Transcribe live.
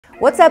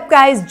What's up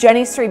guys,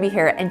 Jenny Strebe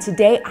here, and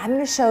today I'm going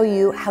to show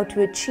you how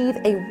to achieve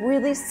a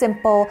really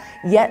simple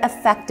yet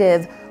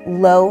effective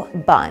low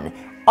bun.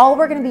 All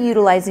we're going to be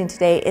utilizing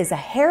today is a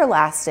hair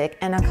elastic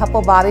and a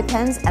couple bobby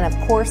pins and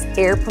of course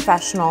Air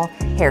Professional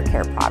hair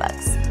care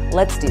products.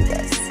 Let's do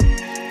this.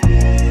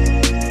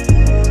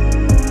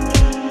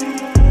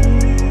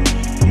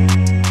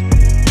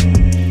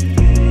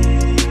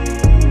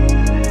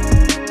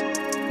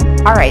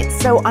 All right,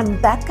 so on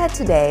Becca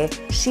today,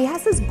 she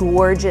has this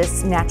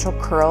gorgeous natural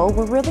curl.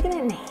 We're really gonna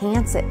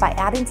enhance it by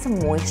adding some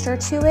moisture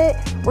to it.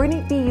 We're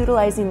gonna be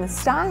utilizing the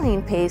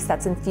styling paste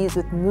that's infused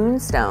with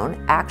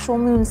moonstone, actual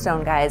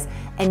moonstone guys,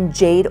 and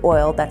jade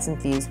oil that's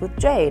infused with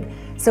jade.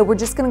 So we're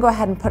just gonna go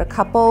ahead and put a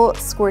couple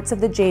squirts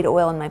of the jade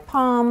oil in my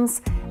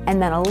palms,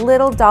 and then a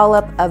little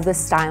dollop of the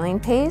styling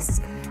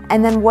paste.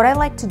 And then what I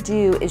like to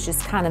do is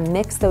just kind of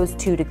mix those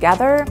two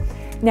together.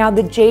 Now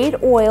the jade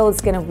oil is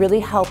gonna really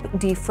help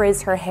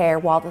defrizz her hair,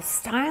 while the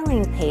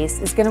styling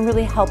paste is gonna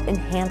really help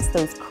enhance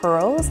those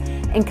curls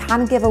and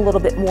kind of give a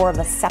little bit more of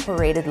a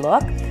separated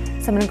look.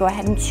 So I'm gonna go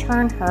ahead and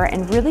turn her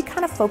and really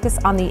kind of focus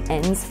on the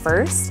ends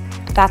first.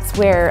 That's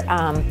where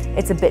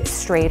it's a bit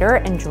straighter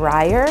and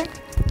drier.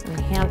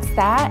 Enhance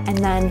that, and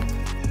then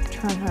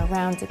turn her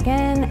around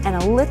again, and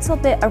a little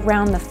bit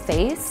around the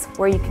face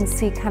where you can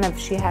see kind of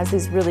she has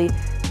these really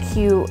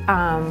cute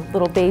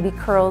little baby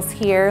curls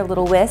here,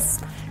 little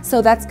wisps. So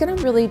that's gonna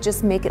really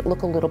just make it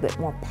look a little bit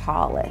more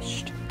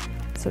polished.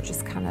 So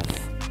just kind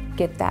of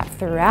get that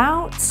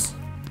throughout.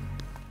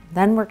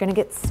 Then we're gonna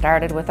get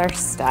started with our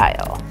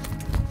style.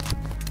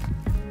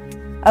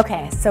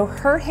 Okay, so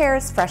her hair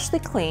is freshly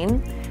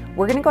clean.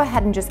 We're gonna go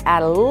ahead and just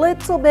add a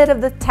little bit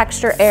of the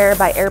Texture Air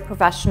by Air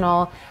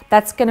Professional.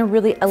 That's gonna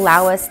really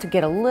allow us to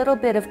get a little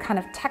bit of kind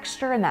of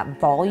texture and that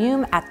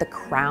volume at the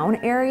crown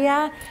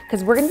area,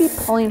 because we're gonna be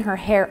pulling her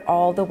hair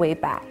all the way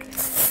back.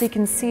 So you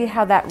can see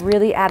how that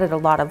really added a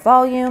lot of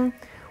volume.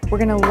 We're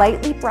gonna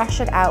lightly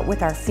brush it out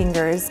with our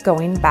fingers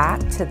going back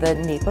to the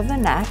nape of the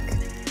neck.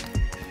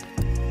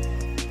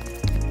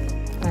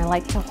 And I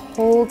like to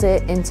hold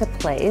it into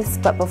place,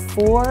 but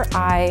before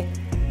I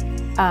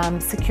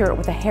secure it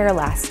with a hair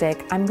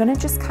elastic, I'm gonna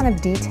just kind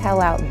of detail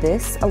out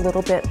this a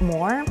little bit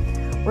more.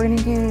 We're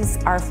gonna use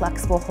our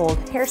flexible hold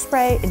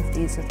hairspray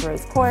infused with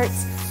rose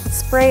quartz,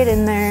 spray it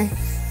in there,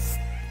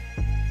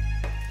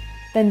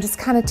 then just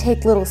kind of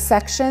take little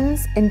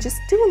sections and just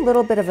do a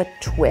little bit of a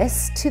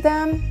twist to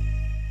them.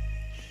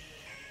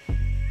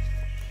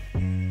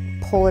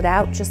 Pull it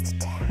out just a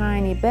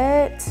tiny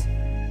bit,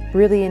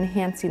 really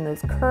enhancing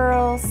those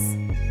curls,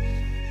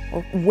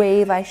 or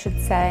wave I should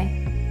say.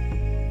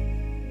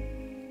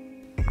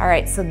 All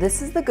right, so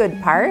this is the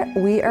good part.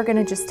 We are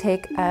gonna just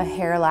take a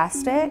hair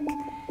elastic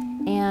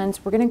and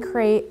we're gonna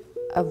create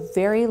a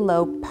very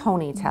low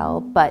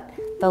ponytail, but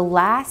the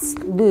last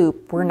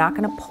loop, we're not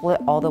gonna pull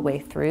it all the way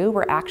through.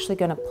 We're actually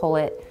gonna pull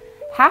it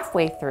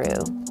halfway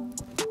through.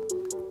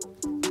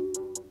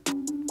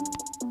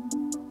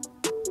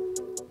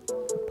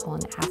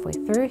 Pulling it halfway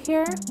through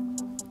here,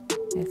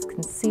 you guys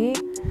can see.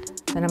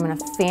 Then I'm gonna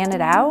fan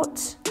it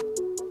out.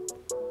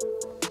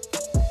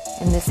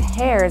 And this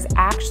hair is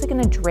actually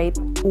gonna drape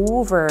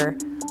over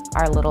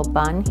our little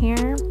bun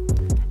here,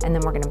 and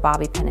then we're gonna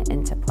bobby pin it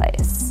into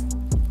place.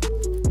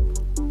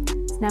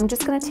 So now I'm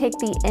just gonna take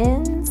the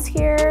ends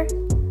here,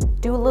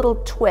 do a little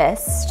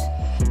twist,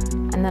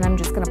 and then I'm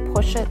just gonna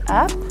push it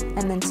up,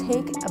 and then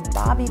take a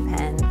bobby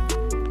pin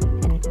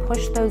and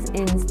push those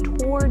ends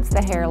towards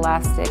the hair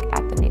elastic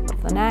at the nape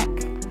of the neck.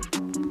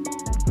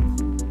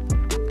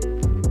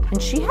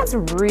 And she has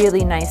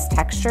really nice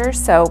texture,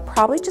 so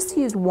probably just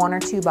use 1 or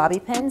 2 bobby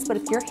pins, but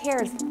if your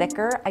hair is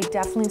thicker, I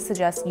definitely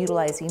suggest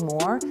utilizing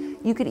more.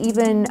 You could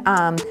even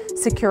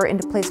secure it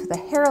into place with a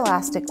hair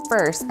elastic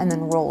first and then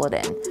roll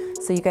it in.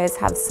 So you guys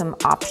have some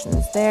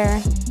options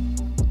there.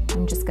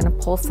 I'm just gonna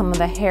pull some of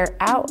the hair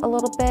out a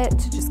little bit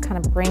to just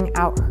kind of bring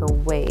out her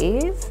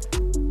wave.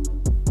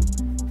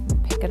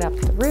 Pick it up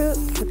the root,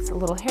 give it a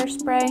little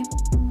hairspray.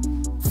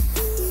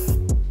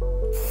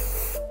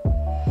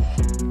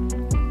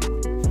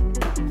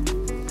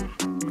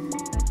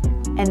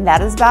 And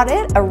that is about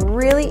it. A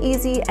really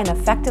easy and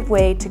effective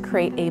way to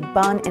create a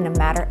bun in a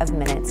matter of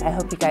minutes. I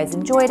hope you guys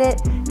enjoyed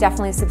it.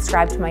 Definitely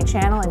subscribe to my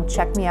channel and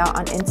check me out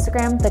on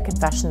Instagram, The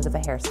Confessions of a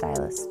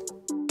Hairstylist.